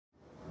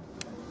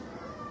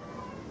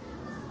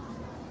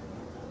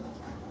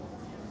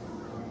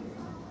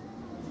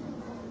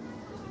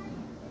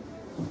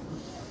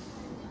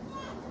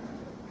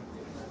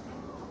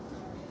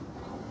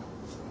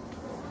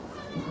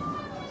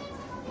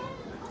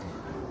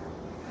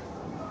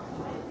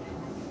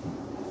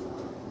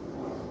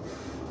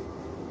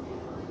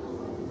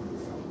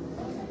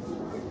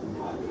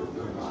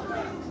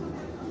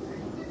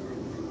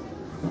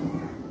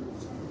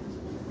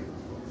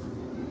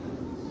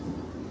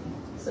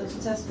So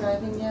test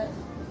driving yet?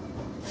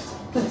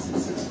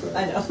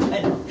 I know.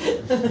 I know.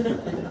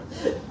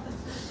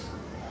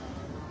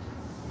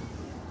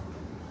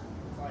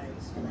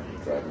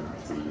 Driving for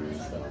 3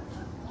 years though.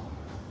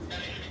 Oh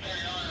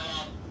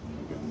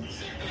my goodness.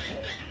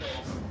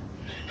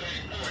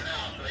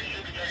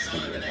 It's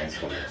going to be in high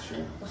school next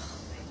year.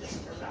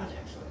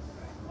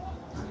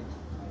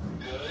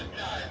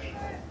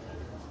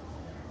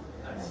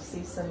 I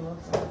see some of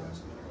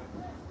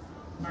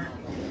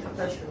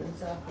freshmen and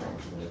sophomore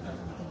engineers, and I'm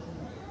thinking,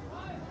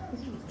 we're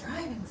going to be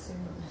driving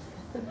soon.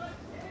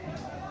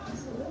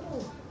 Just a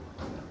little.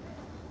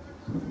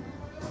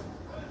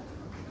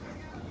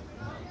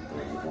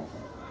 Unbelievable.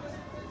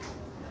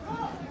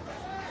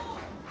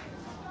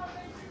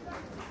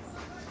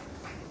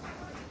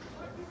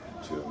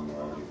 Two of them are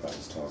already about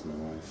as tall as my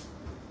wife.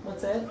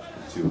 What's that?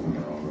 2 of them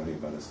are already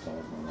about as tall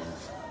as my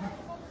wife.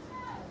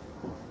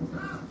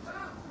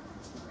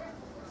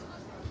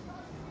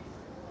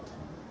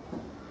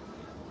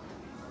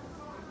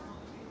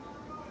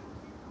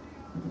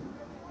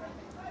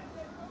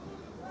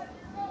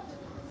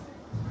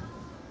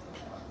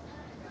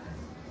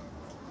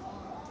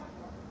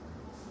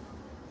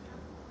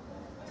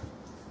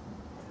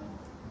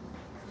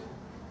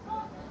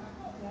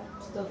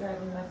 Still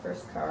driving my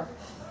first car.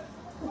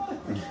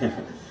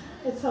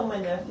 I tell my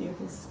nephew,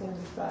 he's going to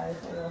be 5,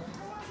 I go,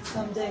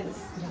 someday this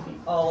is going to be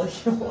all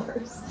yours. I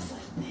was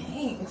like,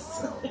 thanks.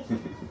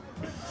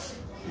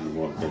 You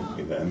won't thank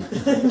me then.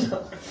 No.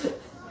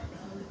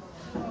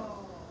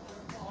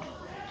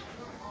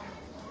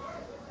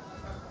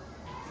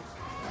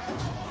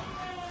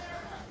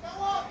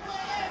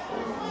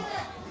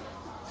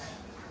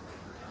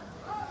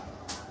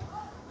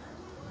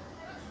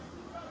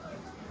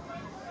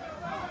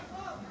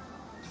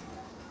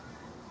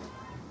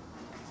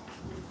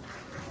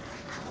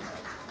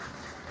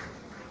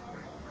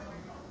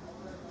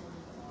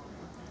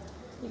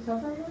 You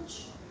cover much?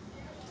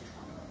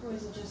 Or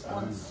is it just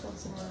once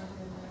in a while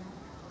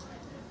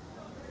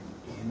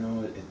here You know,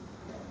 it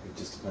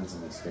just depends on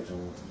my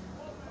schedule.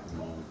 You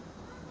know,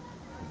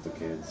 with the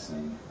kids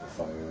and the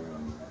fire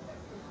and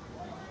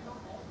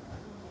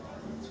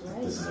That's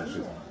right. this is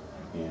actually,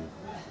 yeah.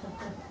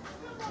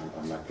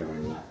 I'm not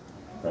giving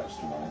preps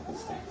tomorrow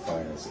because the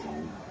fire is a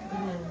game.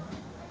 Mm-hmm.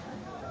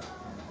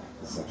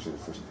 This is actually the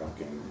first prep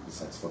game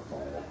besides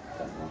football that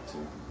I went to.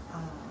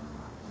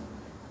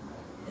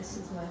 This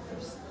is my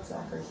first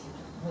soccer game in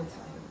a long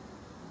time.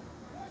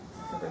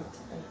 I covered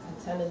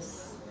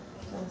tennis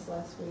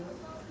last week.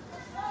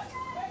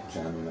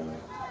 John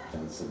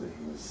said that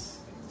he was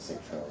in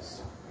St.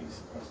 Charles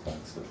East Press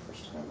Box for the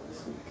first time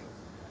last week.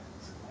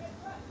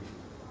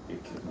 You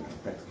can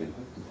practically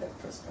have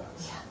press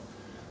box. Yeah.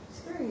 It's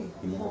very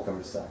He never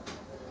covers soccer.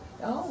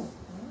 Oh.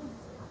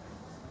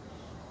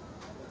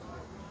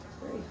 It's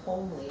very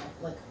homely,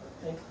 like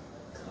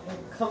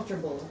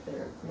comfortable if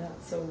they're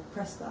not so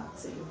press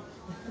boxy.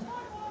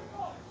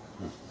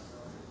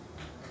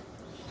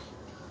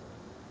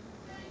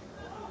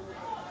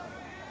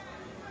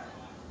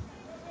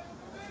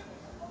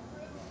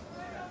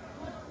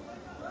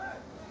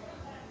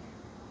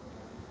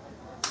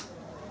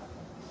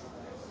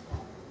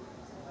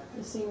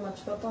 You seen much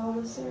football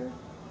this year?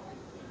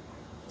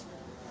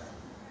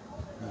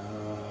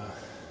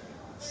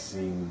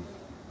 Seen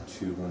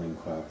 2 running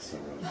quacks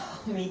already.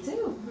 Me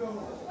too.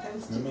 I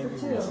was 2 for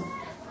 2.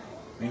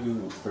 Maybe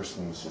the first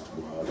one was just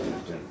wild and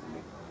it didn't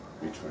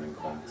reach running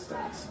quack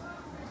status.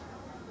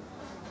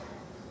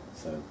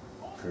 So,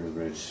 Prairie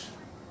Ridge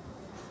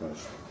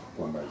Crush,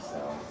 Lombard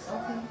South.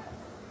 Okay.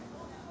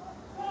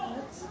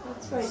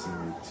 That's right.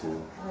 Scenery 2.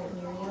 Right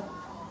near you.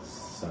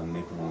 Sun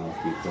Nequa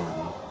North beat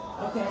Thornton.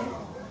 Okay.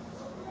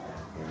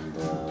 And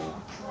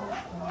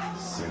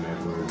St.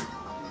 Edward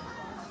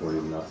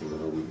 40-0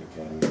 Little Wheaton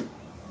Academy.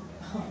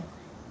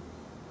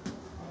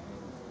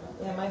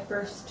 Yeah, my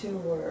first 2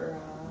 were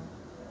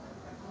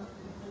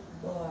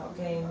blowout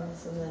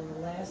games, and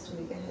then last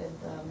week I had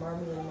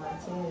Marmy and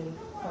Montini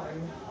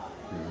fun.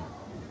 Mm-hmm.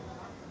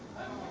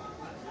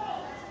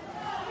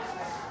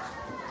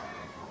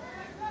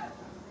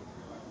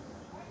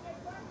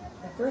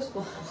 The first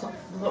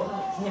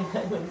blowout game I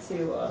went to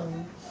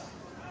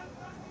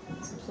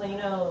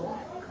Plano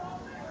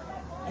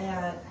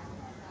at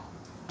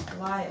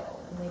Lyle,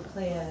 and they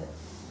play at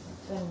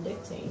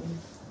Benedictine,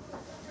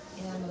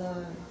 and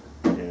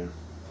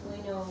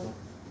Plano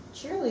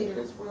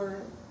cheerleaders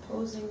were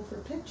posing for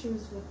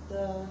pictures with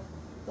the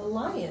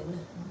lion.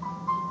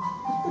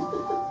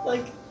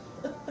 Like,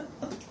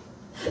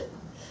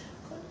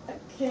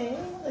 okay,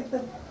 like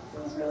it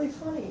was really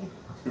funny.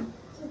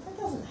 Like, that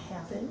doesn't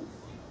happen.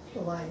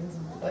 The lion's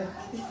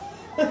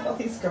like all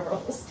these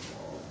girls.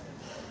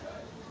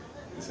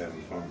 He's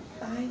having fun.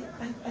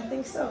 I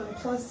think so. And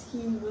plus,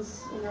 he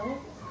was,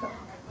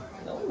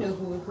 no one knew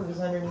who was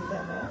underneath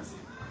that mask.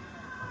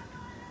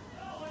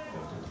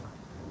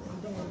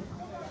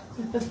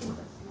 They did.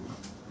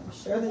 I'm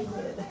sure they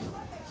did.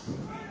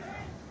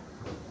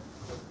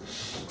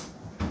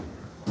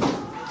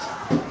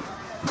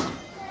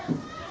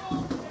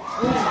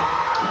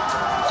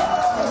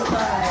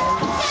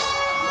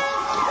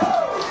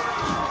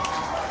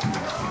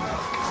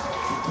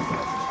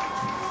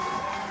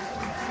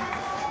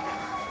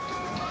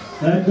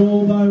 That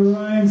goal by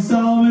Ryan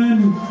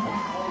Solomon.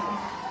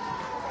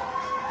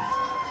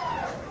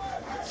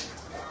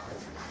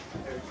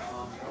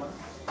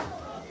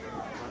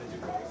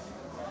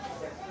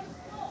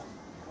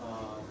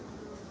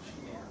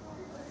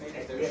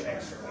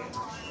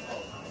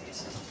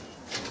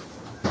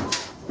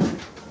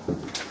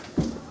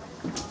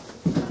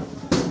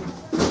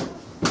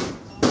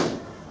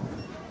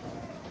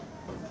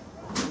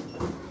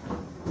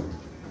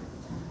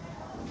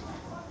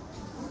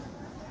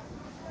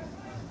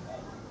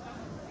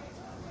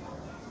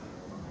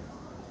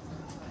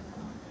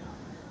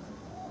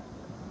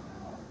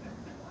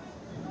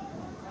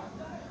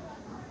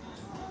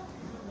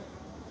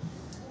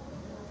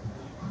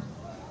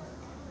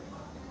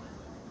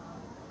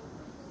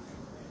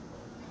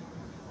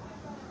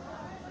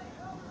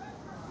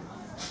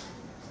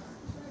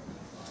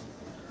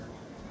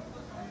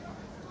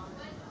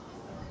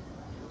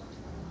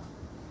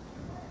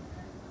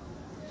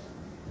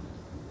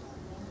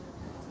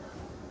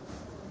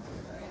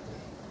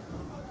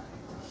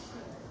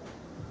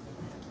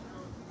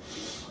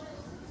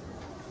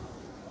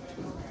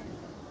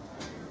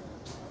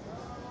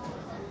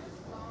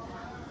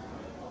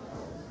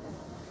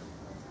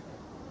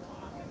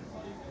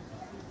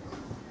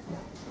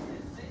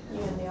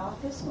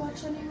 Office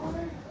much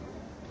anymore?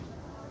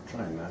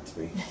 Trying not to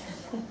be. We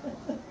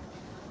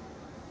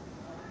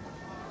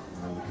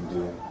can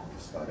do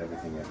just about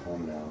everything at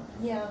home now.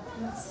 Yeah,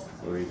 that's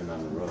Or even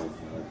on the road,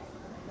 you know.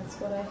 that's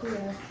what I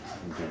hear.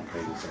 You can't pay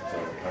this up to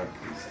the park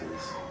these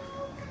days.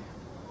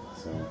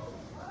 So,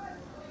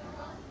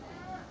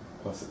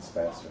 plus it's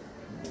faster.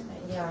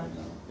 Yeah. You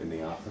know, in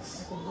the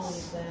office, I can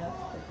believe that.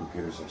 the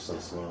computers are so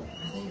slow. Are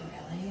they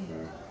really?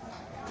 Yeah.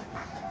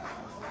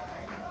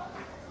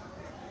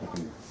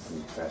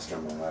 I'm faster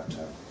on my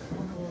laptop.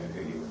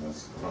 It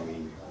was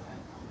probably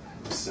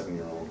a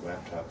 7-year-old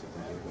laptop that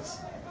they gave us.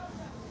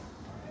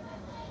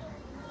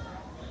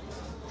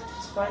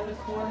 Just find a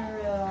corner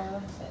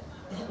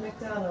at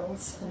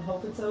McDonald's and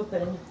hope it's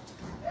open.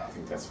 I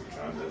think that's what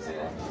John does a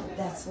lot.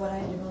 That's what I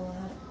do a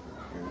lot.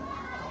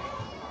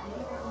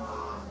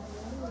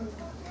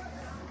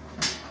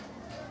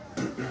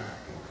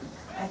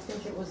 I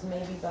think it was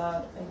maybe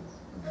about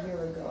a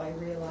year ago I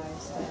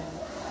realized that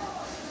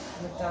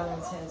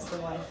McDonald's has the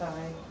Wi-Fi.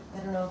 I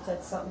don't know if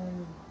that's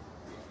something.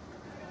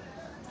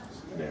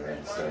 Panera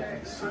and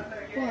Starbucks too.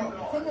 Well,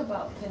 the thing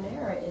about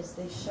Panera is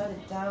they shut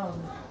it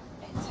down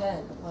at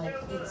 10. Like,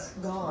 it's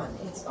gone.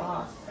 It's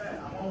off.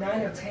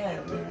 9 or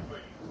 10. Yeah.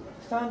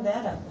 Found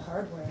that out the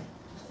hard way.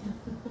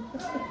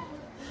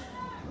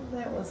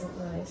 That wasn't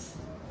nice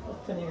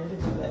of Panera to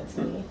do that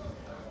to me.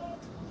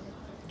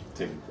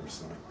 Take it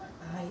personally.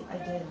 I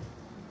did.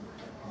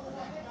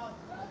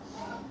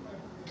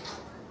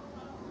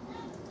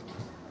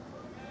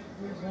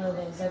 Here's one of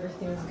those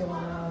everything's going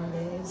on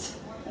days.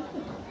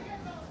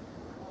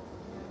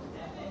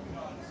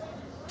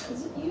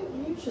 Because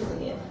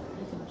usually you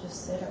can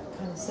just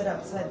kind of sit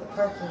outside the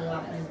parking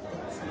lot and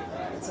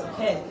it's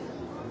okay.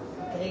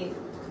 They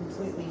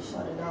completely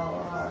shut it all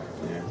off.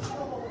 Yeah.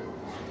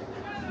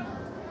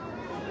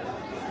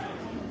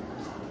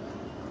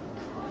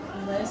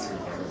 Last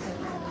week I was at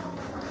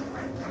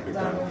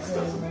McDonald's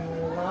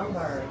in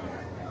Lombard,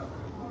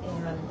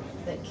 and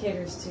that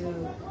caters to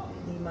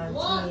the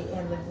Montini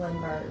and the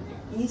Glenbard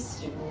East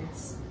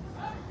students.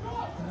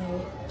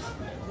 And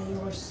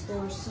there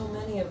were so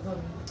many of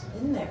them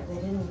in there. They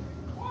didn't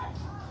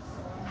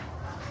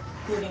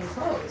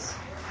close.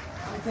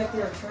 In fact, they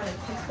were trying to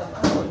kick them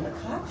out when the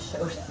cops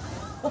showed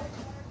up.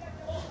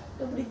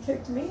 Nobody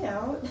kicked me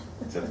out.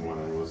 Is that the one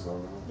on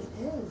Roosevelt Road? It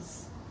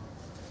is.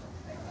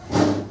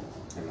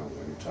 I know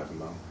what you're talking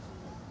about.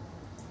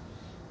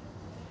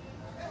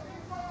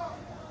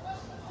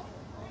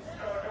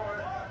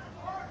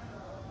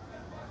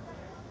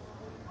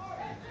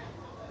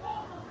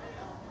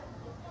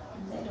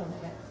 They don't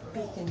have,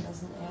 Beacon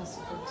doesn't ask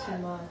for too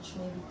much,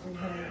 maybe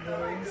 300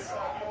 words.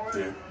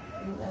 Yeah.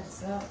 And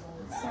that's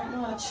not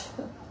much.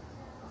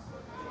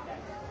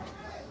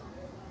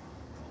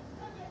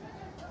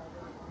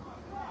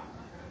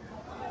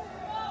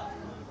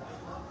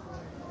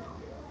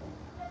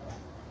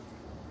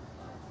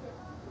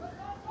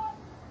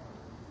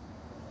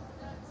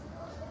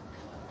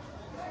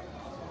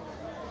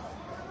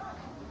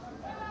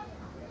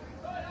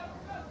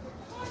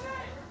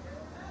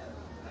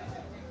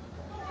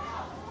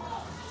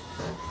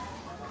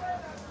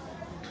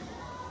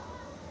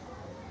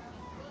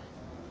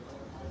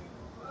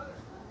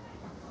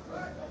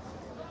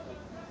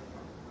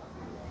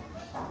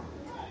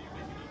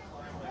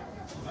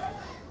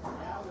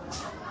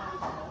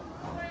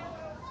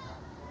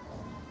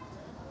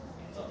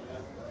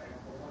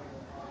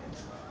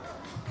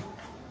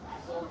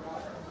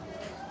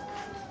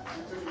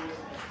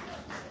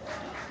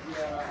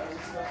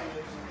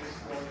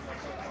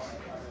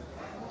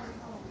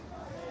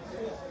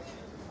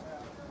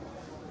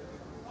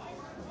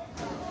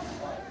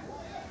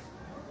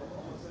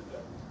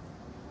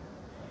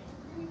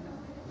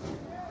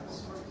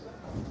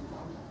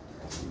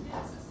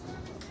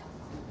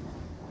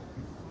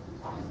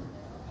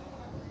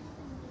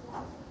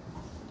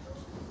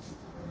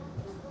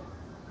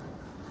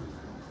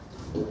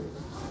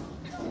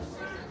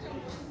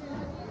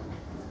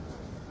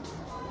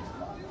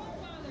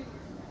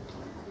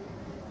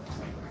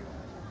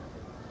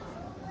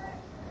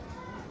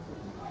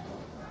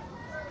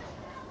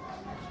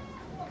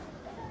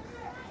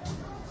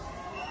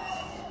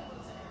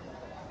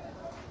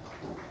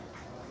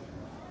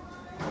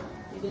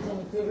 you get to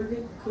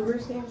any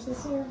Cougars games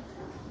this year?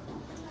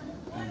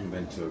 I haven't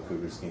been to a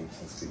Cougars game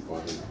since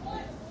before the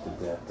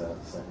deck, the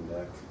second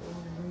deck.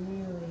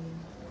 Really?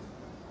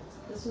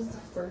 This was the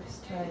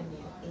first time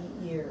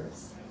in 8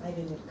 years. I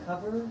didn't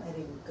cover, I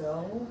didn't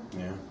go.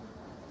 Yeah.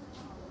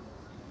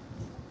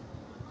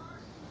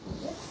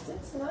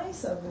 It's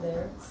nice over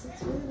there.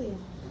 It's really,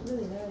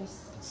 really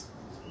nice.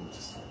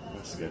 Just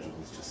my schedule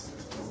is just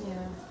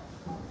Yeah.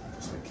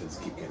 my kids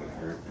keep getting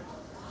hurt.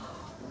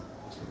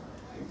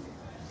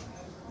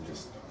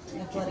 Just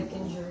Athletic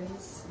keep-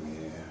 injuries.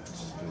 Yeah, it's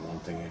just been one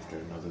thing after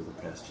another the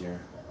past year.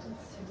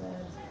 That's too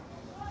bad.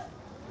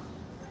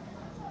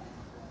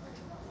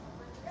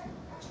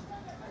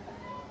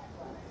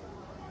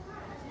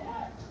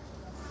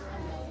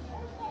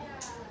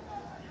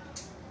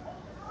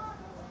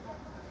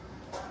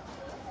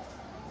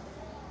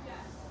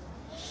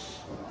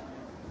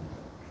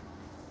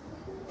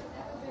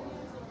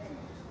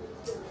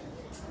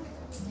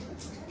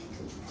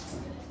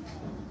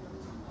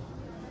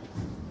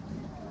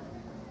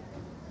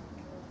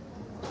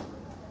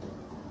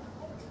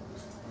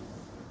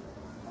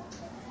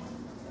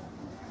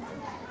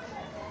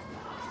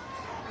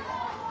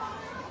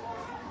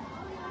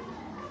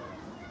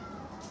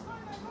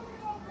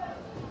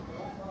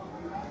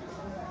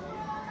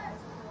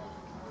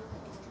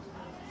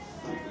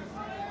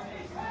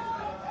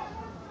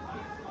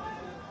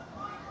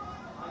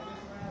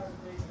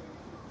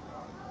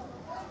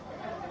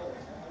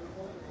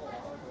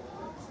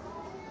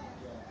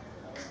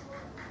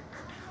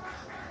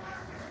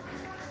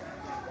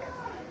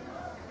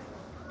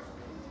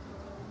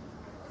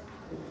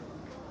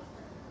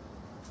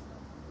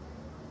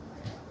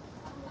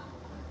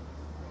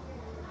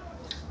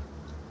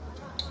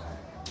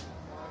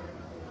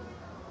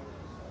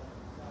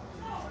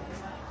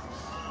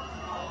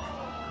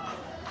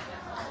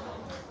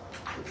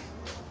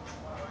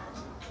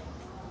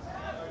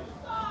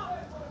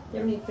 You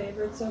have any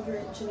favorites over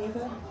at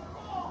Geneva?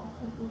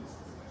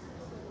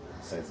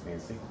 Besides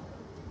Nancy.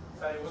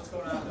 Fatty, what's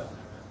going on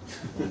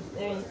down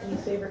Any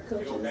favorite there?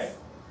 coaches? You okay?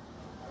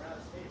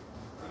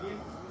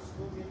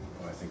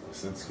 Oh, I think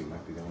Wasinski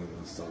might be the only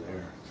one still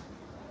there.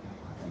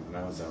 And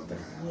when I was out there.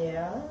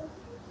 Yeah.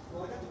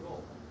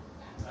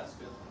 That's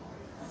good.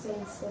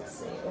 Since, let's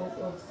see,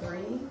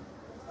 03,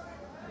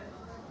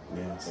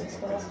 Yeah, since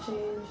something like ball's that.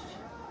 changed.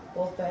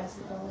 Both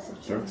basketballs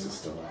have Jerks is changed.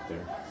 still out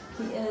there.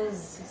 He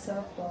is. He's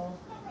softball.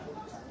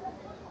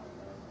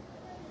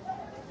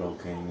 Bill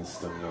Kane is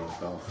still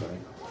golf, right?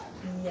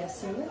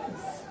 Yes, he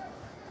is.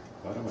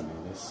 Why do I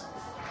know this?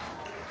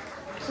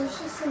 There's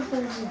just some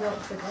things you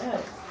don't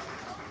forget.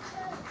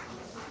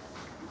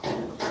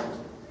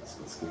 That's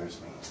what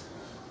scares me.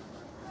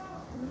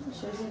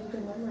 Shows you have a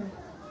good memory.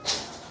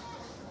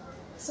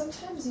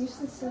 Sometimes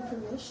useless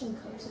information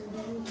comes in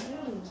very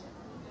handy.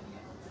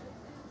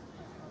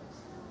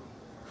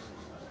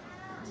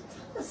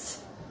 It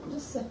does. I'm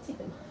just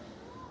saying.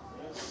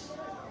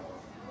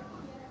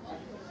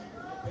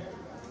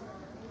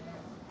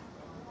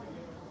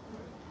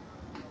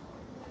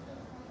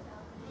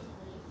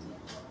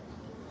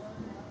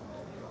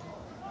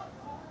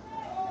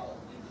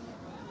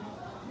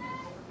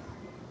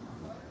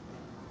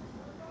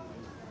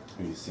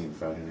 Who you seen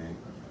Friday night?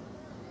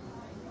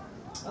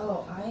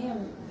 Oh, I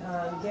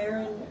am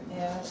Garen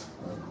at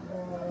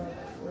Aurora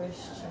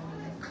Christian.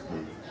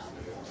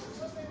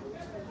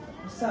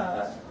 I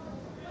saw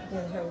the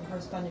other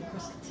correspondent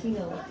Chris Cattani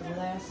at the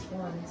last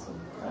one, so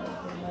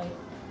probably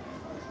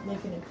might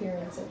make an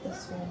appearance at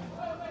this one.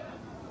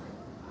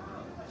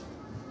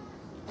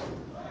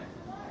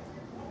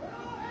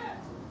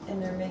 In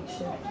their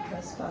makeshift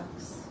press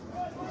box.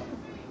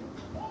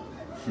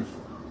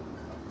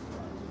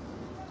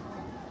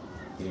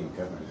 He didn't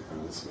cover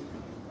anything this week.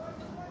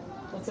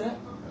 What's that?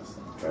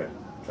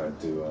 I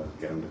tried to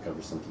get him to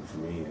cover something for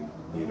me, and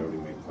he had already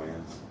made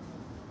plans.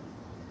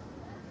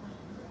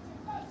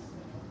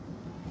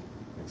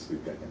 Next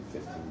week I got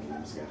 15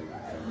 games got to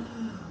get covered.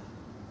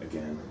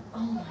 Again. Oh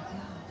my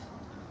god.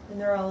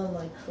 And they're all in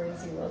like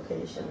crazy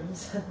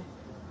locations.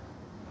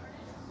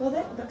 Well,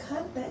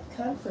 that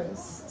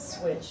conference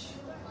switch,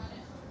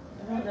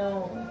 I don't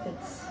know if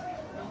it's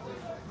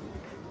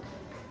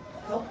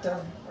helped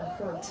or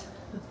hurt.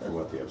 For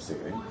what, the upstate,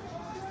 eh?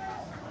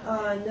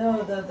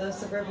 No, the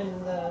suburban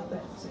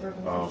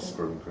suburban. Oh, Christian.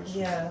 Suburban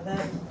Christian.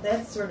 Yeah,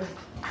 that sort of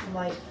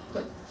might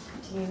put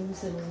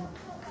teams in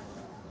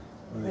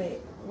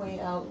way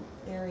out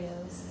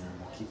areas.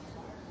 Yeah, I keep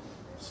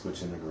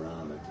switching it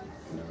around.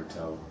 I can never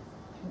tell.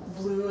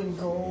 Blue and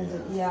gold.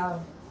 Yeah. Yeah.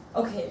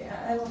 Okay,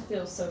 I don't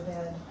feel so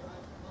bad.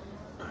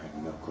 I have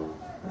no clue.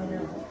 I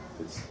know.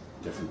 It's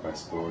different by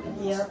sport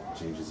and Yep. it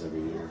changes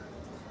every year.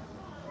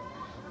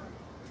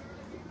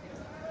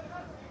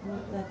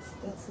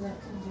 That's not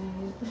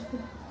convenient.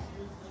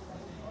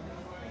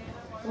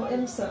 Well,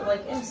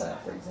 IMSA,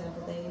 for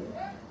example,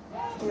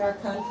 they are a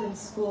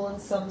conference school in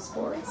some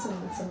sports,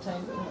 and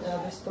sometimes in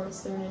other sports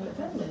they're an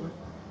independent.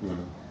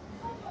 Mm-hmm.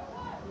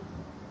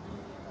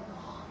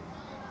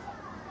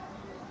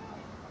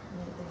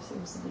 There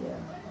seems to be a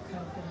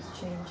conference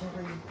change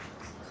every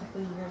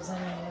couple of years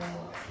anyway.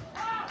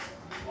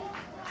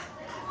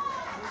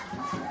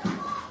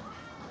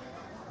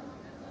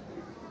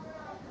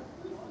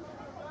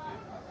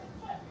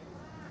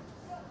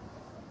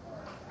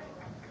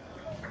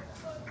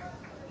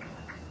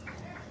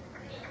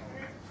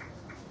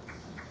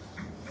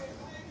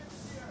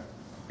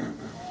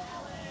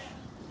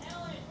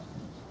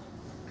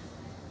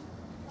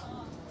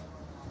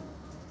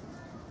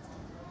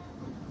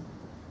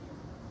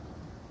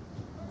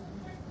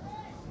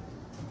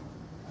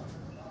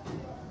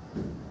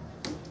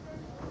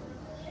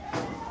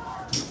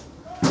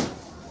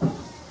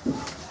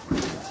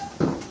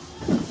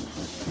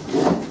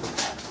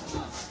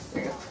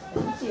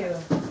 Thank you.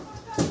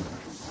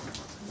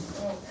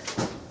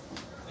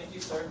 Thank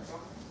you, sir.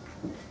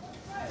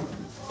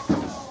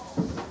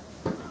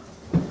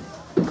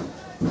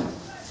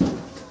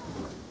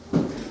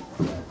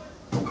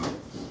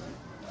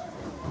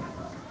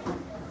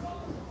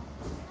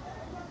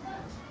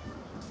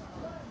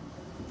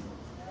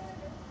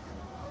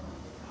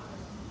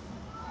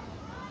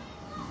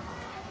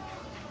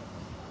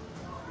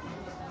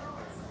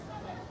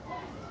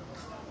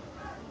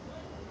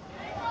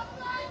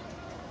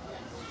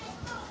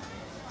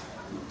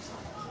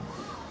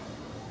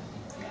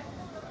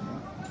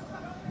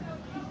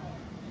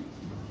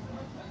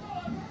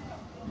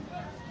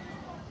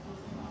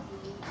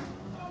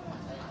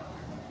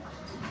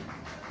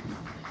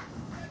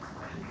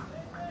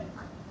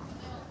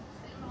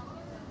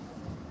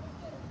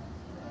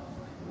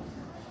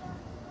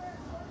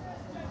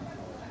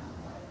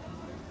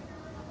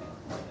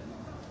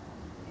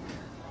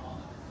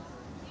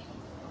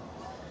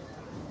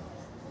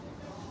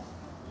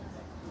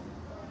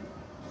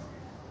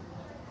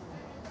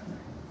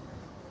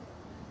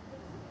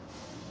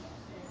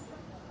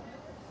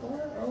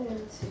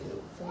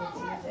 Two from the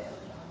Metea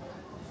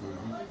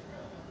Valley.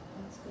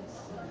 That's good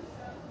stuff.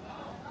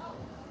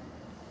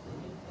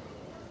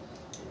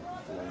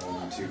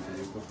 412 for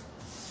Nequa.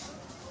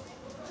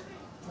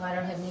 Well, I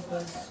don't have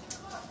Nequa's.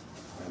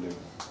 I do.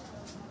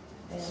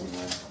 And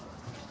Somewhere.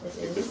 it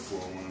You put is 4,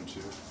 1, and 2.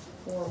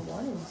 4,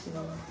 1, and 2.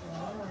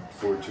 Wow.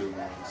 4, 2, and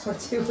 1. 4,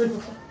 2, and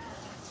 1.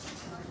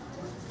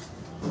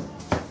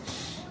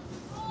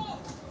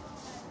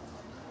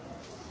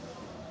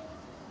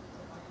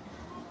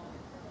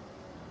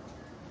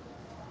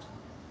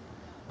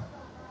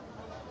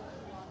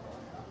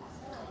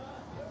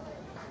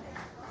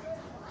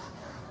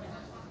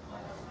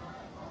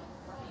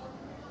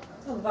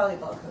 Well, the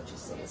volleyball coaches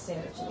say it's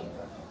standard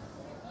Geneva.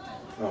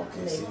 Oh,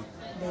 okay, And see?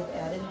 they've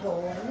added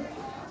bowling.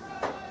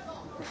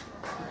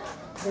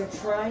 They're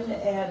trying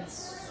to add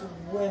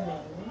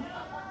swimming.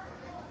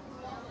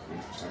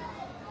 Interesting.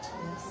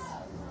 Yes.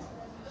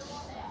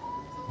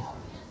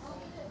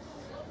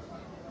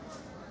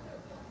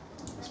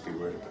 Must be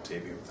weird at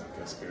Batavia without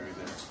Gasperi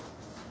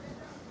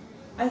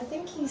there. I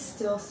think he's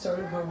still sort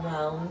of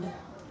around.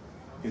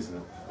 Isn't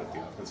it? But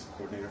the offensive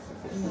coordinator for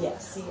football?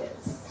 Yes, he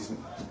is. He's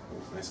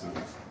nice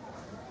move.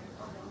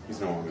 He's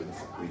no longer the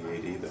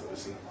AD though,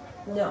 is he?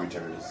 No.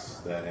 Retired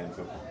as that and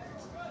football.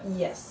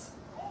 Yes.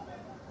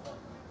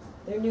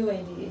 Their new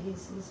AD,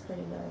 he's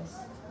pretty nice.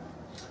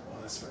 Oh,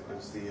 that's right. It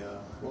was the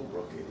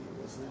Willbrook AD,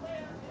 wasn't it?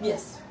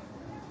 Yes.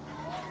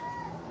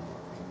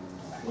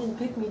 He didn't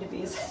pick me to be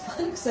his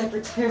athletic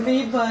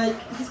secretary, but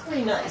he's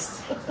pretty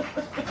nice.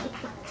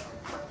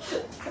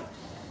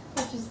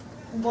 Which is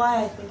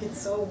why I think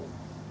it's so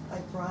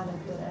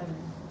ironic that I'm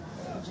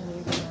in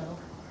Geneva now.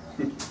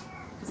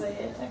 Because I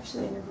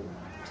actually interviewed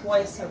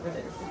twice over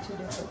there for 2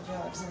 different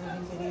jobs and I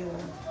didn't get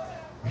either.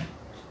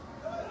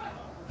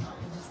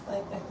 I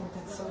think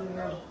that's so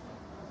weird.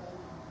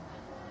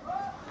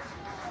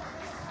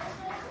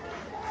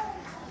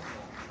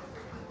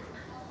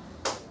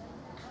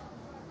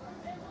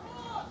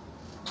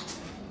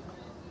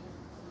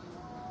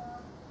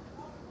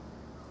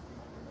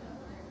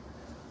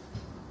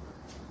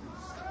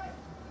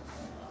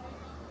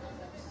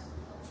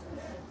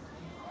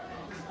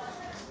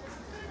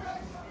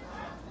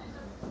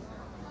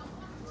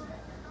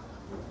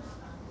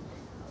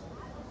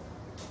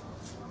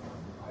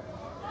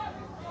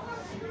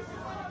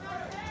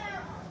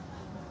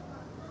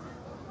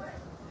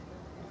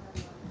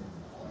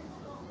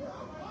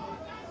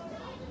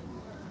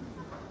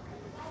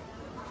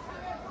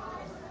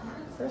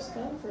 First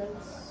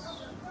conference.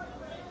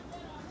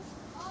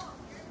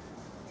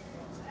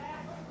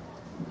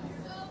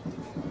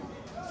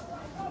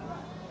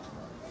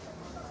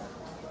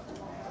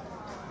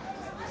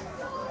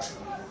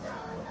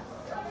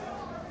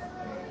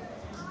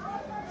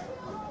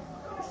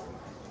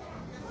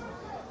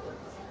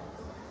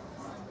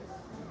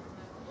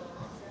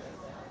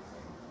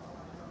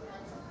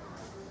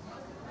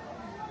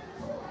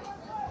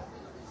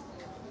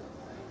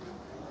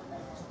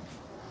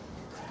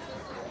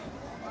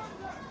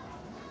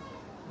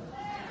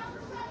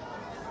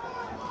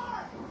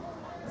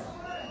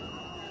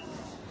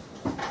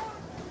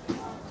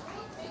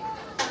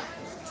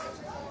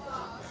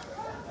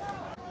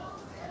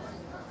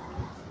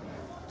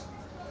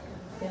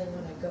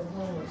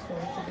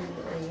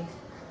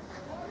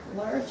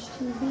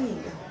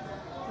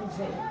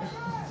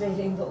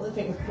 invading the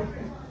living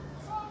room.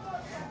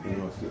 You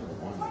know, if you ever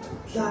wanted it,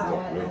 she'll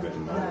God, look real good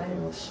in mine.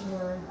 I'm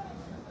sure.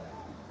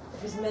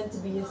 It was meant to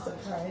be a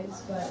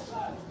surprise, but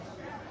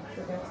I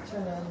forgot to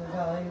turn on the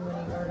volume when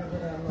he ordered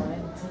it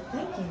online. It said,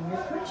 "Thank you,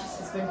 your purchase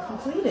has been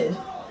completed."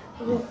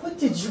 Well, what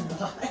did you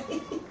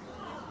buy?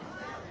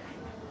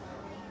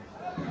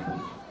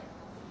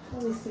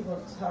 At least he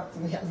won't talk to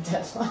me on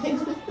deadline.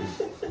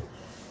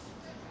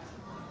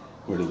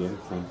 Where'd he get it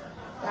from?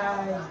 I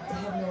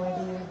have no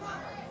idea.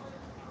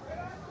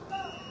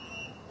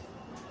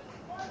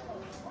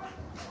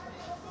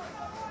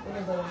 One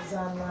of those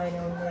online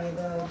only,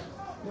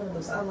 one of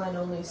those online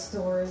only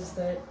stores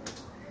that,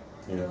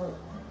 you know,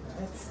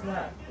 that's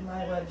not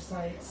my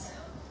websites.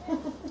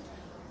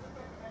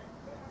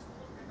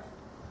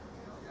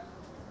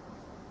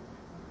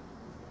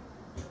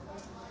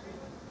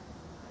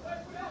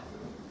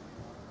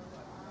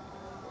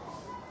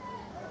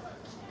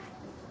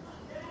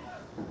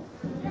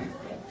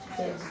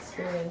 Dave's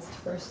experienced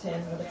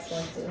firsthand what it's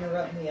like to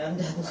interrupt me on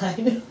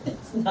deadline.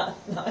 It's not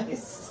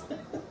nice.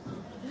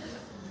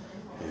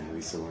 Yeah,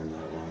 we saw him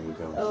not long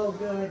ago. Oh,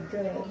 good.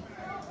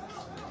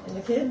 And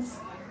the kids?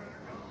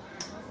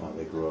 Well,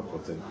 they grew up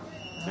with it.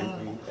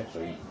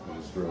 Actually, he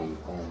was growing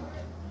home.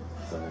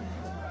 So,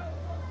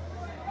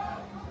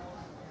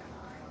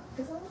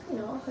 Because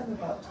I'll have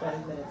about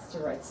 20 minutes to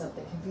write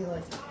something and be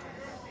like,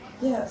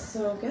 yeah,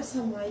 so guess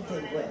how my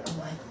day went. I'm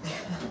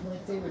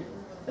like, dude,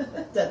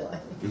 deadline.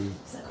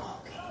 He's like,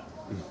 oh, okay.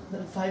 And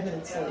then 5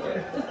 minutes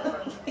later,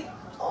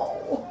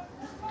 oh.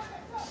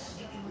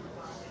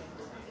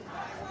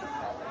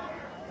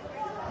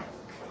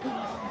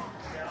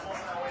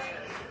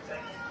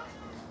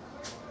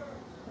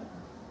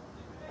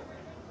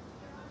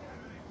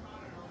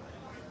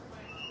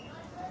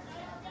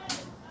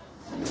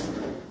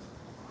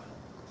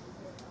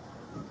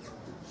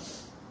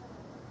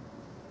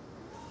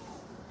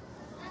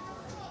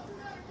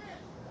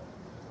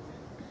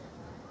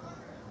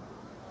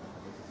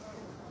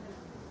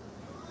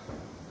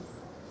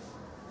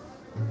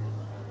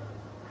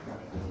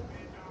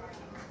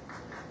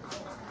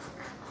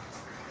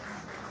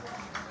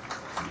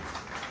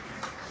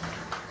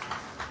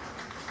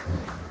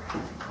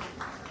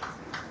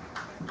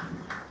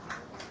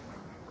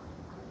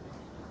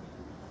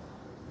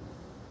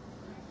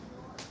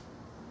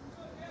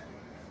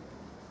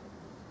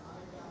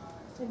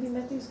 Have you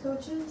met these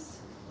coaches?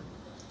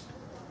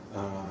 I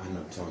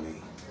know Tony.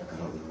 I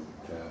don't know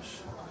Josh.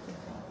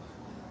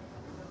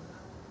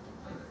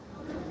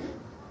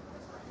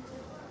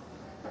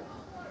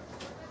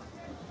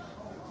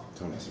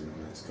 Tony's a real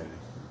nice guy.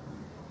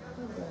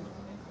 Okay.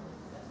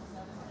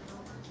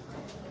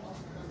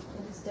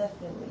 It is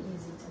definitely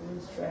easy to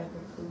lose track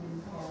of who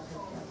you have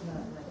and have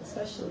not met,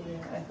 especially,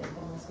 I think, in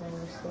most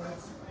minor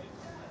sports.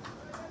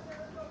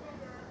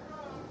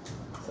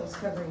 So I was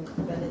covering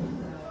Bennett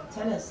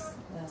tennis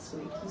last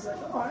week. He's like,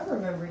 "Oh, I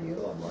remember you."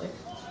 I'm like,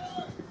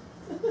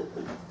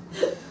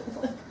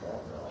 "Oh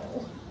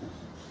no."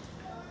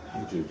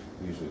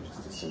 Usually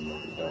just assume that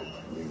you don't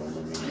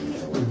remember me.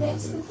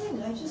 That's the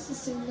thing. I just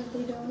assume that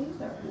they don't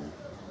either.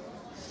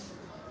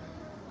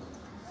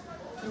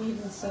 And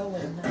even so,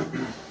 when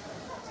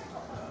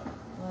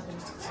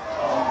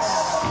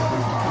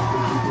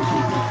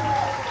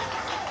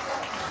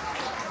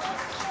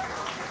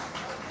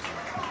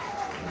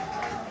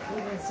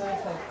even so,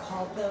 if I've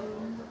called them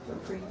for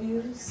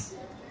previews,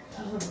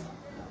 to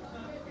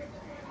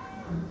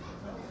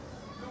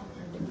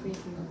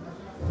preview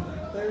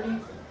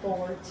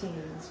 34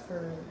 teams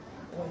for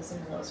boys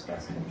and girls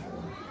cross country.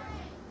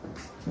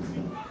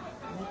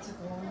 That took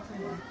a long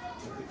time.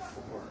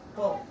 34.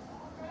 Well,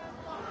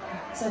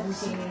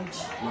 17 each.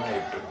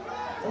 Right.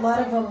 A lot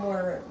of them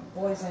were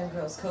boys and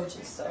girls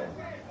coaches, so.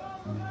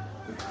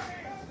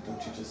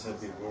 Don't you just have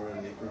the Aurora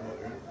neighborhood,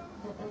 right?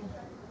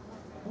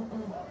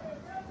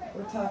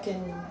 We're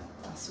talking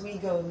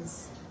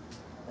Oswego's,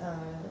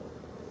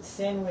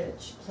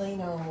 Sandwich,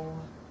 Plano,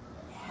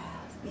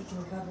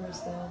 Beacon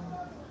covers them,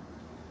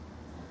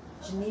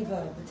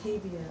 Geneva,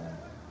 Batavia.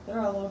 They're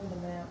all over the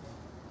map.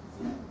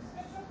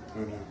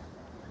 Who knew?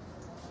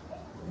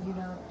 You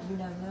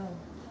now know.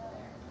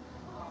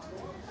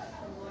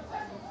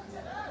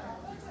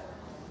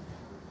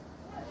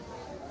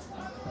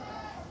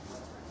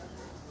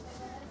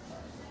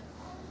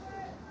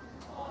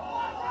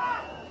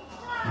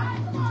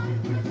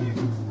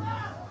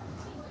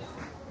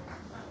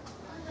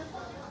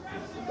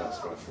 He's the best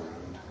rough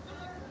around.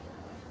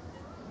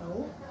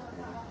 Oh?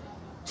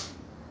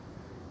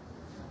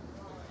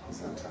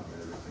 He's on top of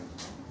everything.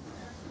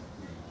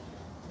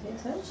 Pay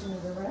attention to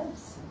the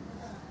refs.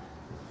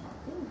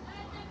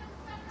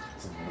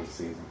 It's a long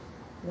season.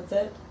 What's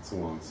that? It's a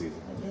long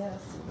season.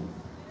 Yes.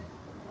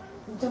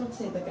 Don't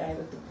say the guy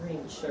with the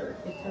green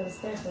shirt, because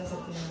that doesn't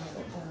narrow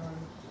it down.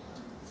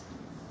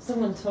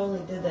 Someone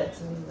totally did that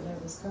to me when I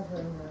was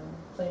covering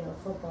Plano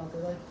football.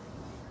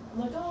 I'm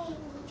like, oh,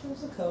 which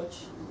was the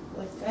coach?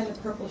 Like, guy in a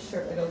purple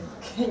shirt. I go,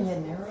 can you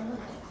narrow it?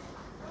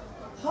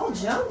 Paul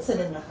Johnson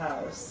in the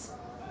house.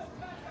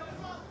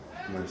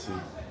 Where's he?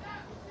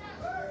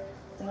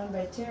 Down down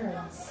by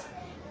Terrence.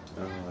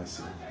 Oh, I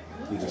see.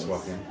 You just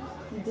walk in?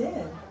 He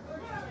did.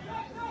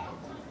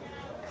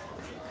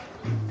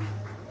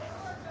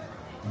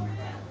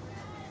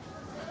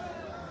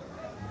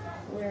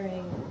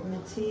 Wearing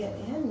Metea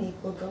and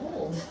Nequa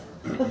gold.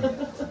 Gosh,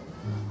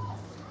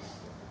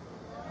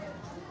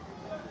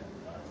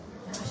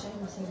 I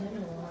haven't seen him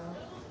in a while.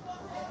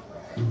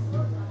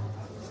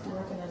 He's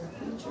working on a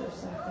feature or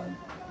something.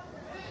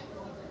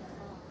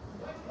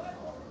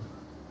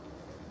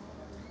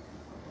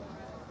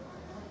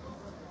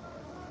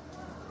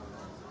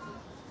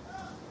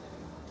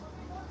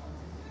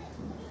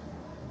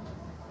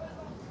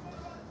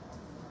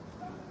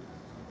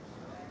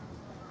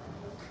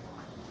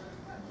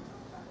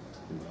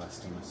 And the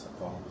last time I saw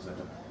Paul was at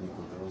a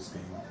Nequa girls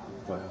game,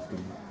 playoff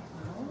game.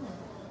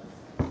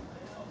 Oh.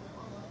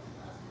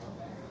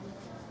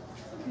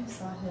 I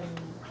saw him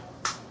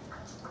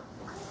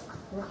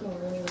working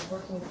when he was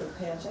working with the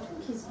patch. I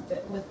think he's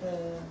with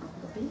the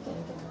Beacon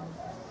again.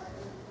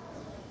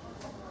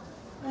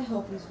 I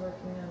hope he's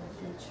working on a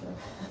feature.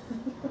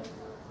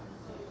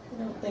 I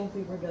don't think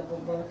we were double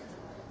booked.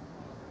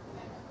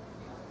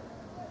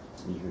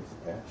 You here for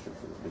Patch or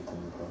for the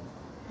Beacon Club?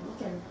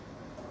 Beacon.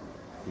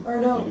 You-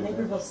 Or no, you do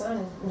Naperville that? Sun.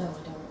 No, I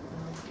don't.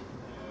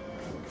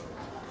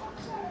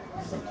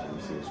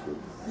 Sometimes he is good.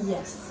 No.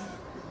 Yes.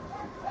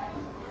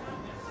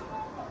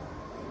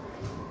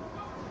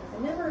 I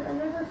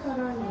never caught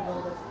on to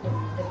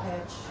the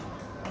patch.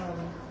 I don't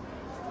know.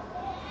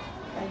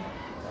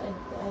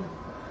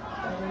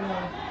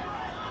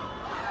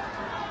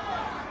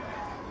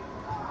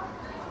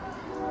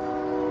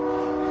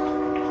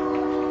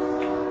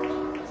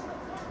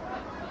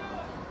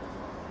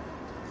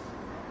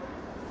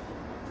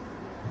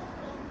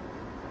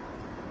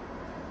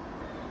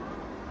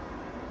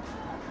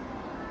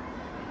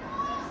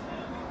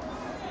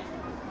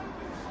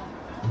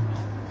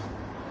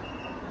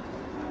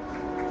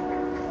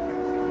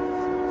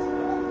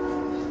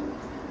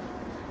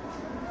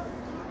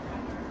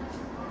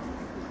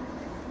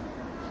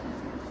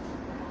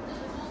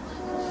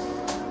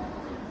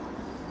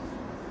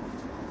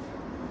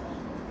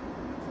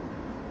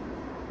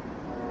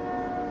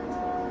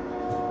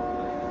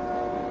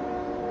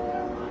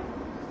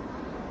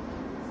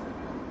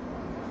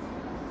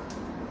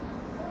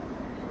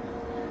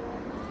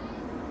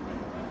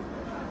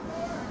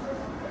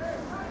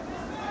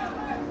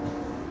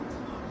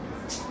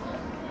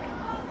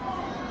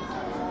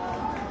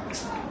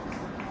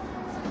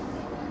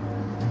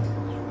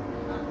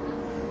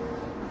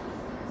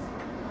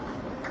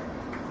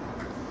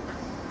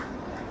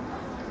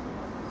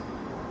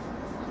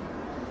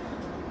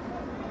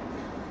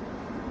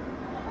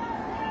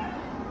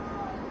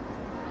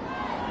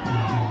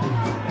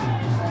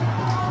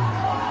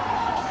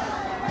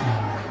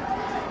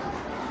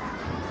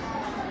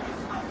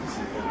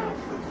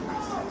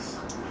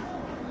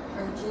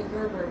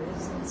 Gerber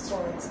is in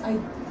Swords.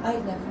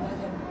 I've never met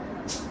him.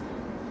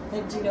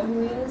 Do you know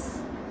who he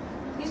is?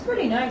 He's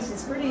pretty nice.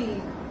 He's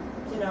pretty,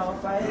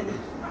 if I... I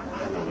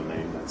know the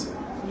name, that's it.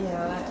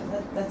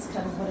 Yeah, that's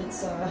kind of what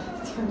it's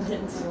turned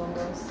into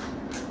almost.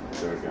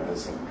 There are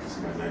guys, this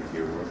is my ninth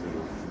year working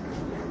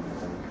with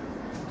them.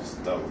 Just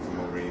thought from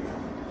over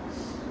email.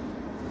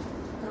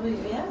 Probably,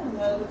 yeah, a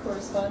lot of the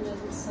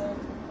correspondence.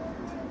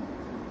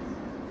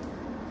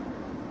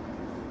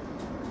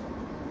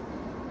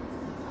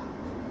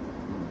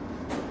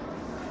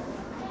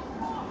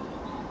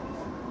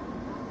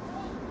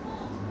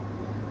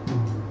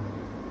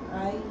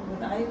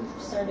 When I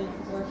started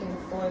working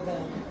for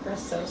them,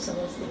 Chris Sosa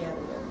was the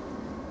editor.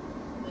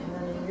 And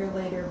then a year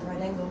later,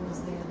 Brett Engel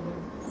was the editor.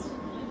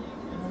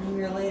 And then a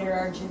year later,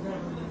 R.J.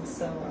 Beverly.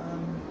 So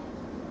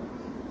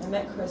I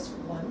met Chris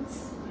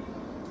once.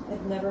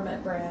 I've never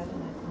met Brad,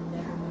 and I've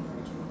never met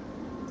R.J.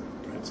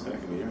 Brad's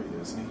back in the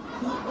area, isn't he? He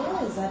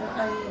is.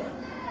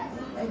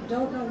 I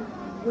don't know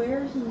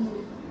where he.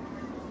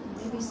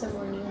 Maybe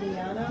somewhere in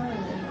Indiana,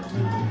 and then he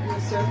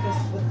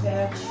resurfaced with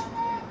Patch.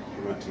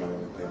 He went to my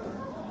old paper.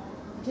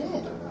 Did.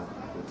 And,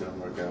 it didn't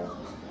work out.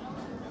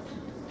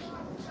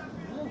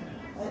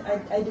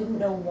 I didn't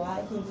know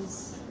why he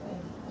was. I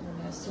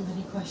don't ask too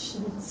many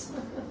questions.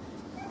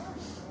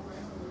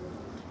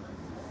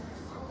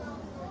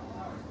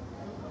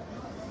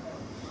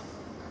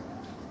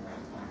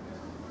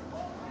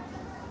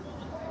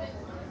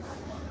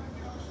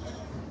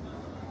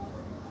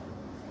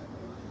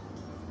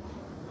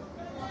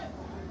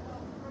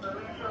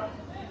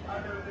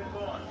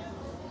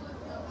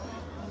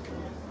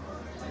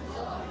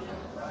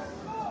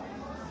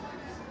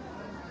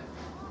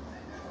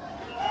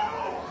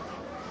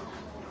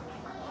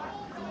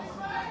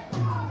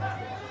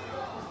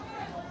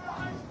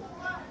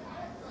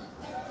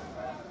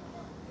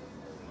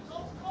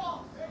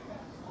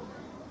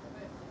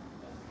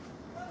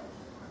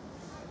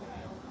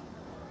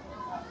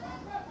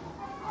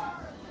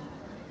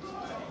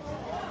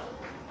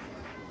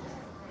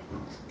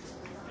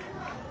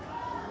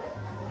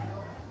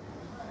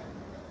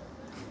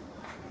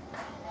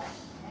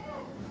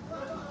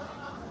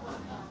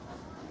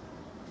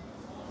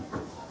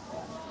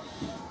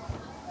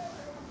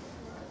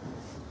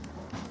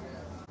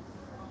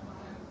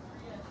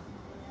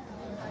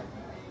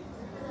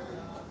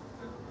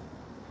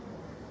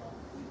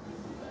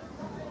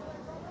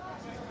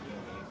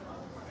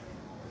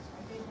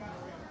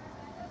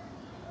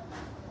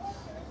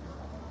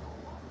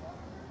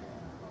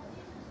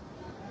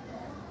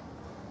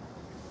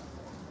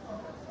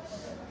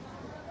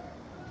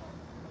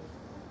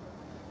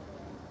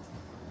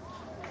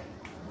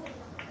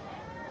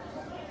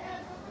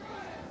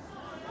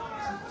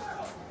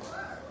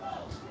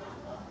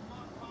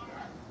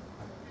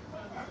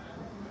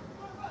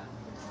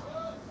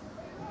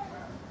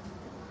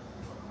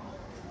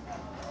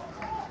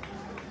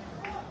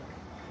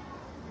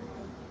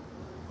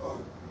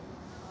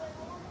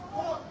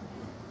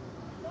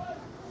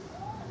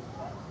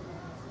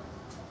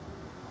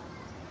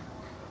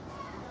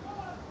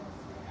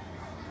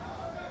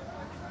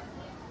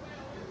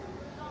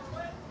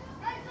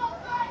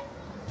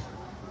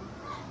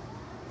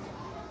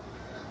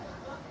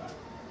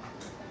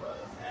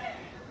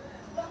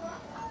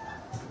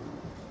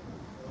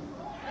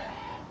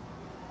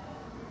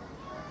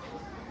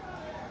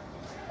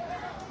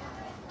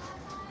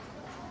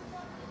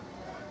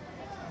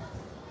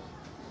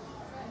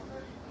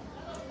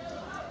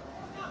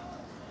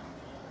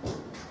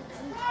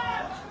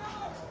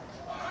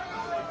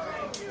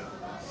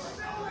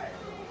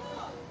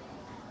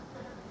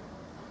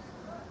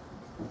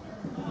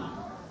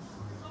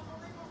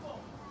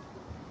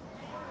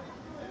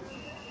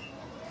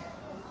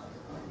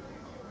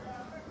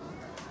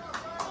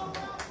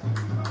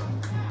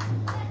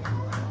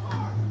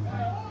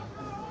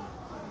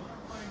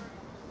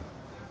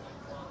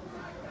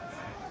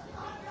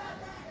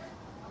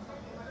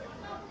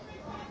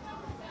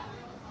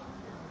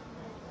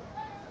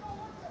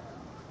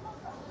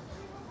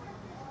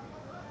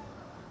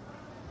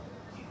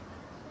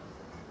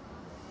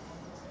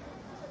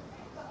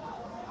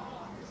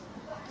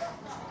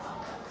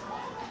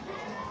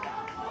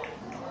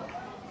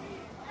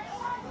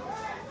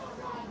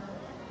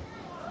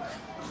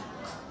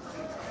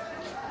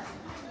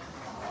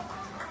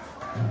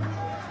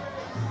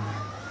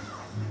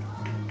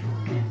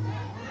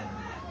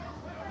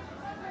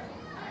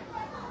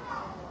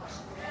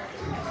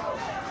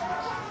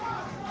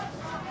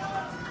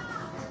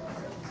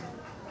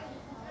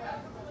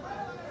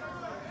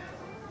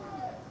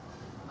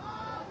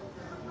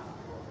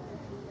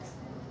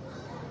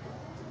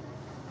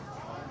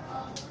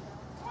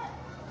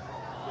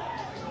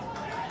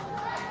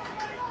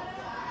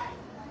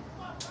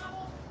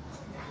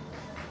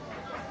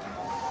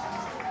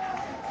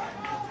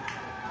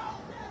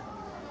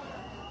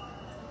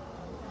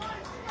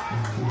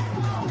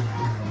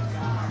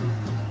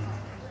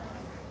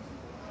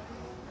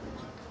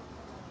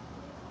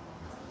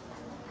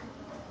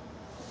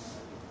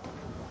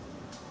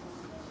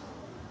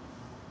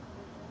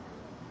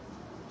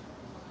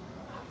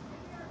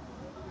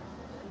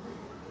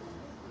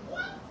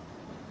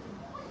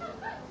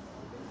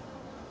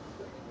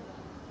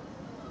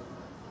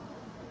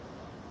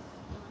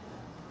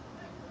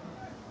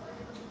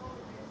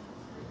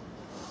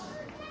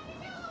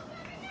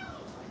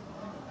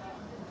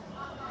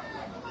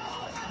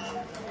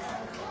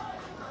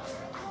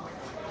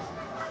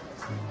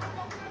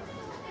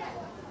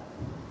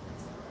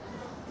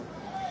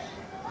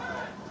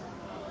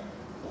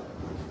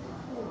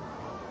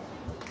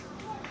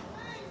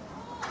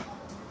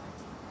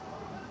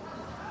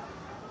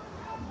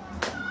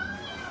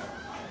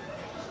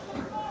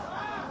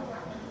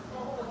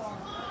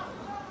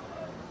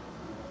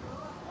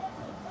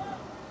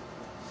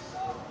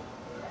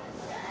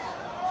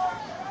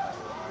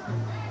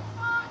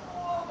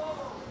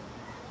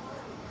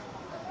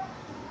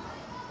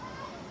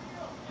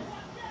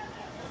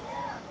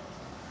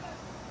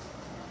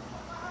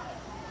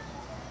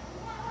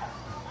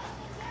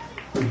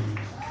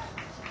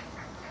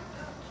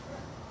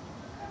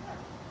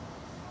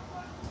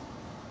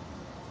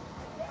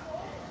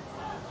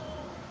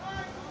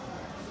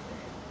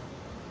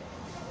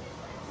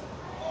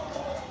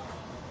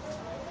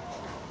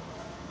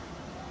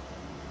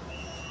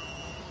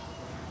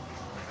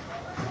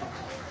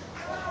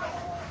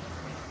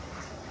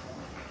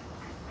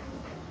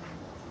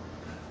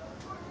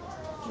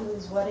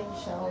 Julie's wedding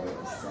shower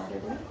was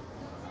Saturday,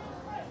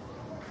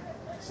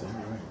 Is that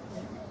right?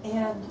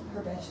 and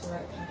her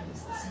bachelorette party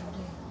was the same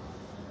day.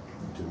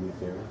 Do me a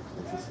favor,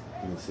 if she's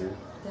gonna see her.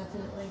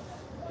 Definitely.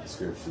 Ask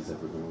her if she's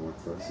ever gonna work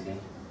for us again.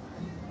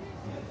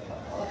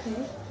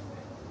 Okay.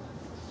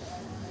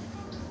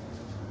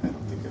 I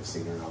don't think I've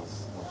seen her all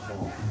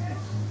fall.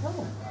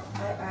 Oh,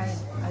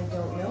 I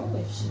don't know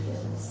if she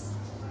is.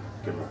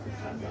 Give her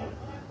a time out.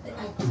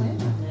 I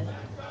plan on it.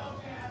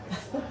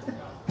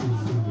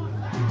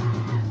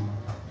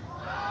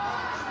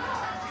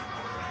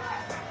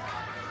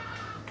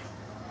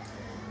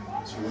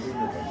 It's really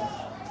November.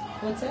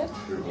 What's that?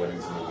 Your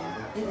wedding's in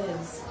November. It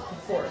is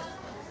the 4th.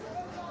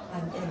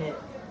 I'm in it.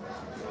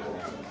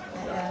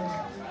 I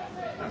am.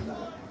 I'm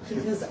not.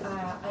 Because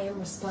I am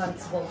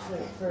responsible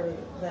for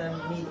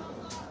them meeting.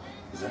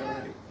 Is that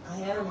right? I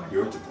am.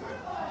 You're to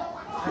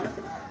blame.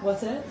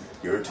 What's that?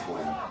 You're to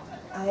blame.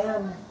 I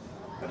am.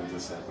 How did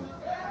this happen?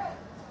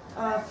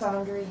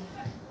 Foundry.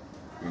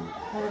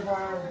 One of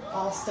our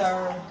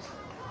all-star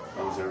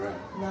Oh, is that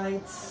right?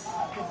 nights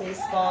for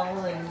baseball,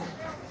 and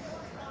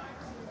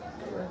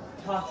we were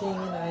talking,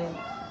 and I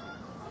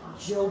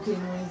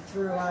jokingly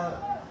threw out,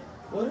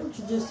 "Why don't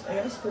you just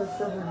ask her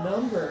for her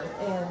number?"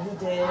 And he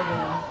did,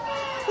 and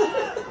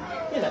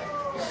you know,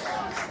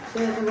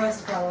 the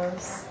rest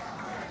follows.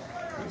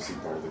 Was he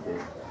part of the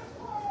group?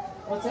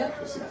 What's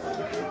that? Was he part of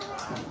the group?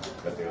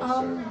 That they all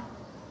started?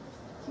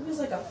 He was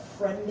like a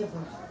friend of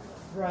a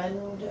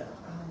friend.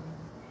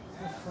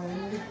 A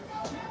friend.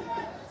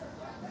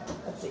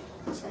 Let's see.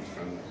 Sounds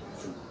friendly.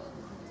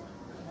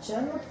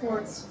 Jen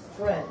Laporte's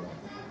friend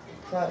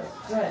brought a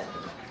friend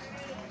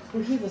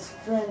who he was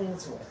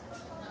friends with.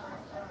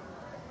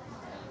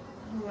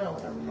 I don't know.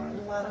 Never mind.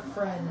 A lot of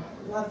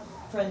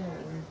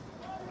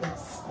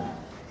friendliness.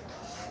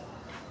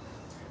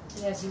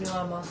 And as you know,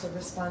 I'm also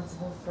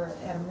responsible for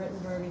Adam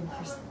Rittenberg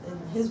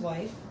and his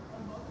wife.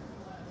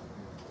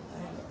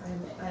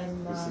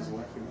 I'm Who's his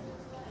wife again?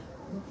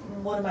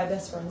 one of my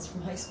best friends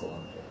from high school.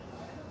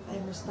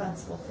 I'm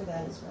responsible for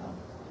that as well.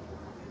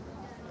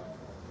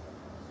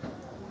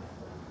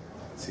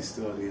 Is he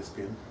still at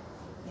ESPN?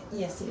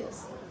 Yes, he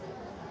is.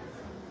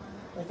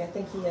 Like, I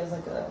think he has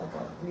like a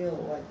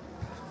real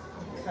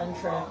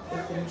contract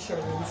with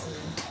insurance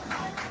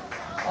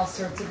and all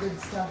sorts of good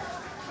stuff.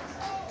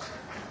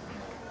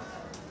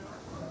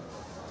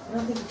 I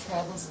don't think he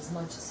travels as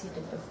much as he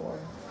did before.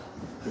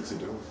 What's he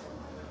doing?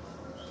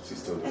 Is he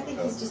still doing I think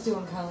he's just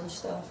doing college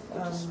stuff.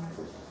 Just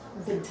for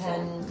Big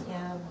Ten,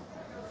 yeah.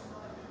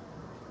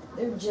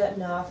 They're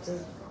jetting off to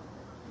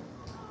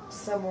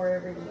somewhere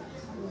every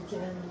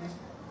weekend. And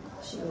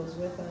she goes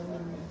with them,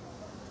 and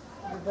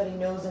everybody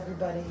knows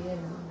everybody,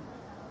 and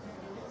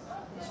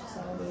it's just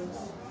how it is.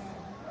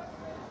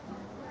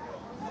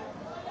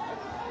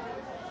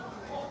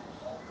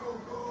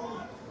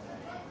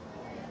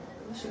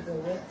 We should go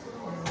with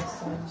one of those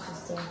times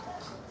just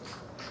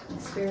to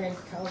experience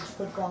college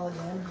football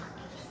again.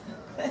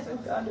 I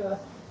haven't gone to a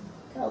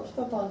college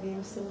football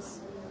game since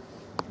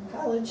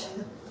college.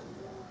 You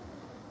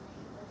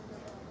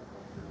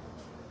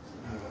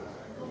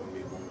and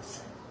me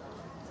both.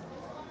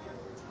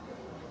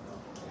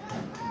 A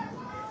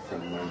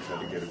friend of mine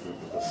tried to get a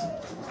group of us to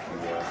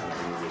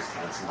the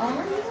Wisconsin game. Oh,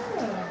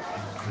 yeah.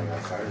 They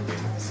got fired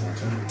game at the same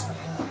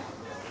time.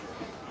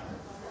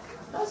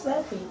 How's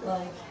that beat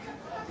like?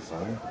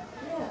 Fire?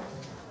 Yeah.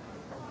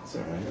 It's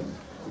alright.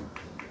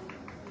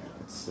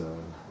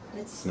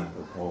 It's not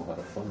a whole lot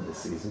of fun this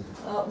season.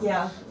 Oh,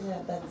 yeah.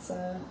 Yeah, that's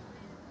what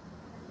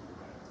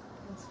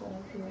I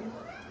hear.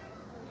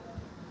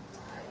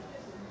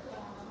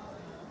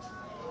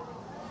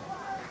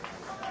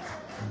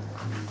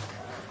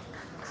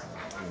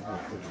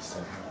 We're just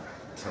having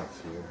a tough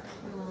year.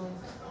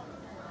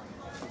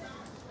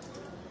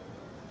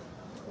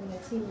 When a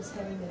team is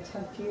having a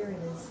tough year,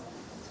 it is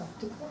tough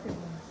to cover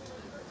them.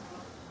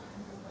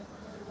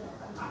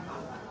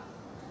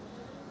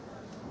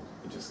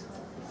 You just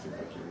feel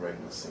like you're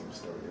writing the same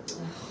story every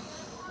week.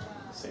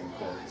 Same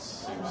quotes,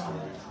 same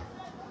story.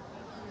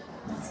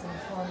 That's no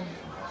fun.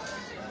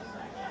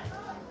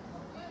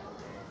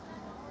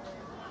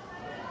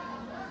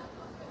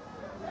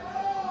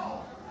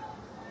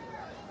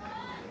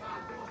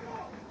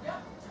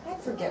 I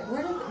forget,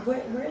 where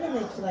do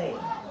they play?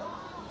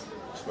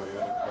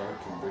 Toyota Park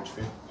in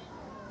Bridgefield.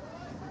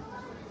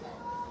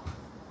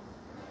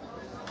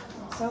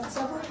 South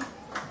Suburb?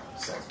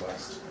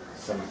 Southwest.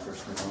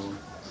 71st and Home.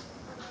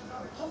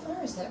 How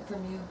far is that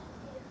from you?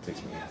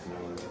 Takes me half an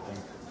hour to get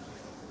there.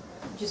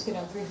 You just get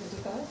on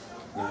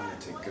 355? No, I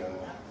take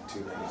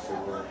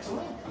 294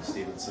 to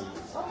Stevenson.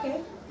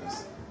 Okay.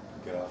 Just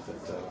get off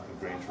at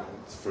Grange Road.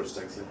 It's the first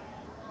exit.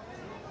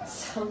 That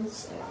sounds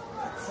so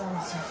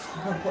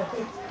far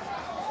away.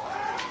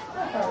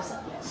 How far is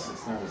that?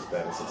 It's not as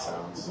bad as it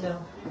sounds. No.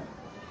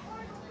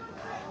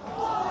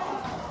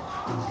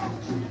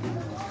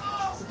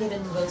 So get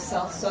into those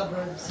south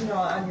suburbs,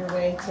 on your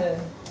way to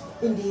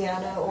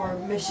Indiana or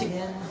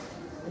Michigan,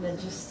 and it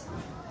just,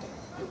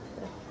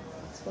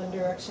 it's one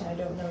direction I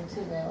don't know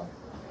too well.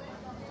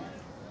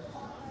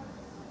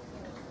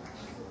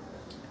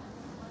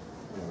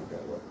 Well, we've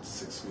got,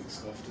 6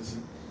 weeks left, is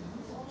it?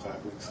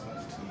 5 weeks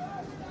left.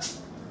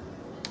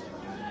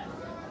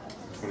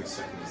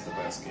 22nd is the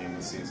last game of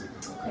the season.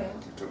 Okay.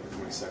 October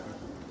 22nd.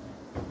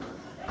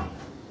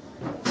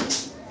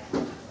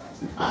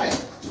 Hi.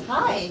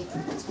 Hi.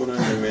 What's going on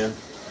here, man?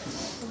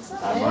 What's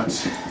up, Not man? much.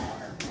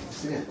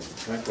 Yeah.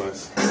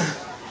 Likewise. I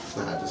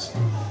just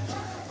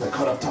got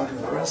caught up talking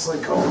to the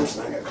wrestling coach,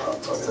 and I got caught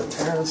up talking to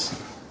Terrence.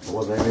 There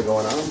wasn't anything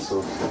going on,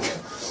 so.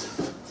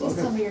 Please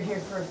tell me you're here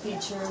for a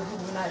feature and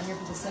we're not here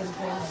for the same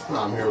thing. No,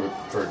 I'm here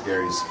for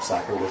Gary's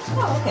soccer with.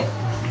 Oh, okay.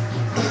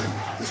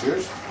 Is this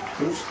yours?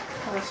 Who's?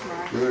 That's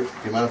mine. Do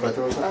you mind if I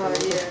throw it back?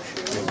 Yeah,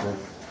 sure. Thanks, man.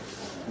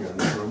 You're in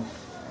this room?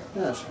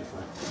 Yeah, that should be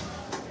fine.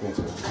 Thanks,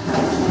 man.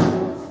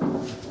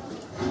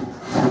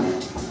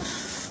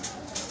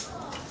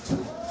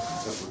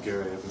 What's up with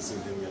Gary? I haven't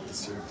seen him yet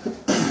this year.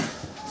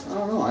 I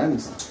don't know. I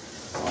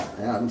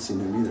haven't seen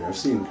him either. I've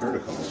seen Kurt a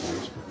couple of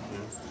times.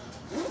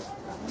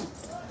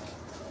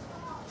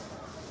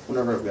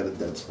 Whenever I've got a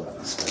dead spot in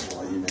the schedule,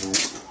 I email him.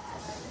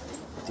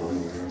 Throw him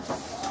in here.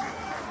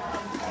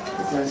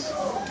 It's nice.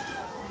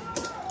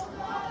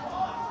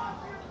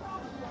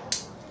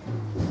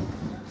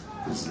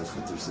 This is their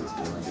 5th or 6th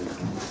game I did.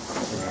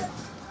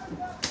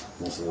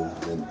 Most of them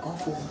have been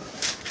awful.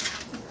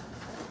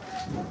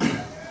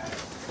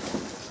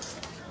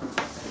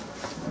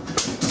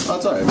 Oh,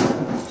 it's alright.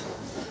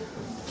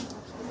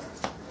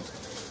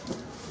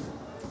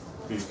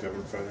 Who you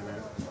covering Friday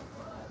night?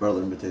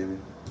 Butler and Batavia.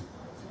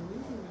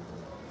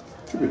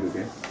 Should be a good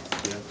game.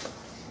 Yeah.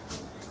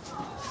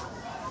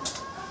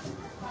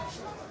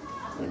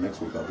 And next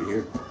week I'll be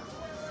here.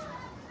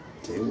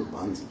 Batavia with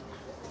Bonzi.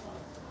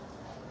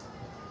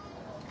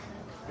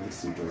 I can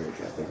see Dory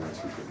got there next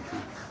week.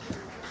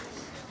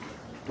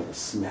 Got a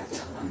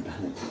smackdown on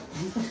Bennett.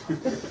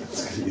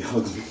 It's gonna be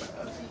ugly.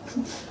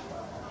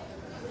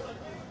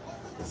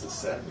 It's a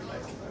Saturday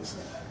night game, isn't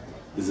it?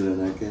 Is it a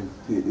night game?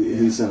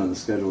 He sent on the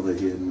schedule that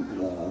he didn't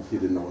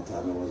know what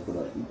time it was, but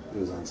it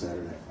was on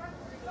Saturday.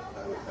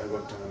 I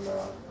looked on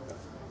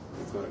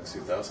Athletics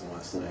 2000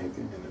 last night,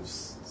 and it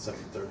was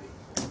 7:30.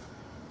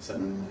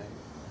 Saturday night.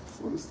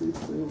 Florida State's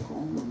playing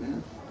Oklahoma,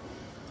 man.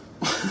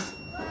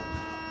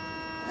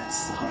 That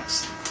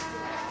sucks.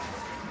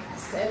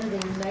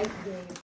 Saturday night game.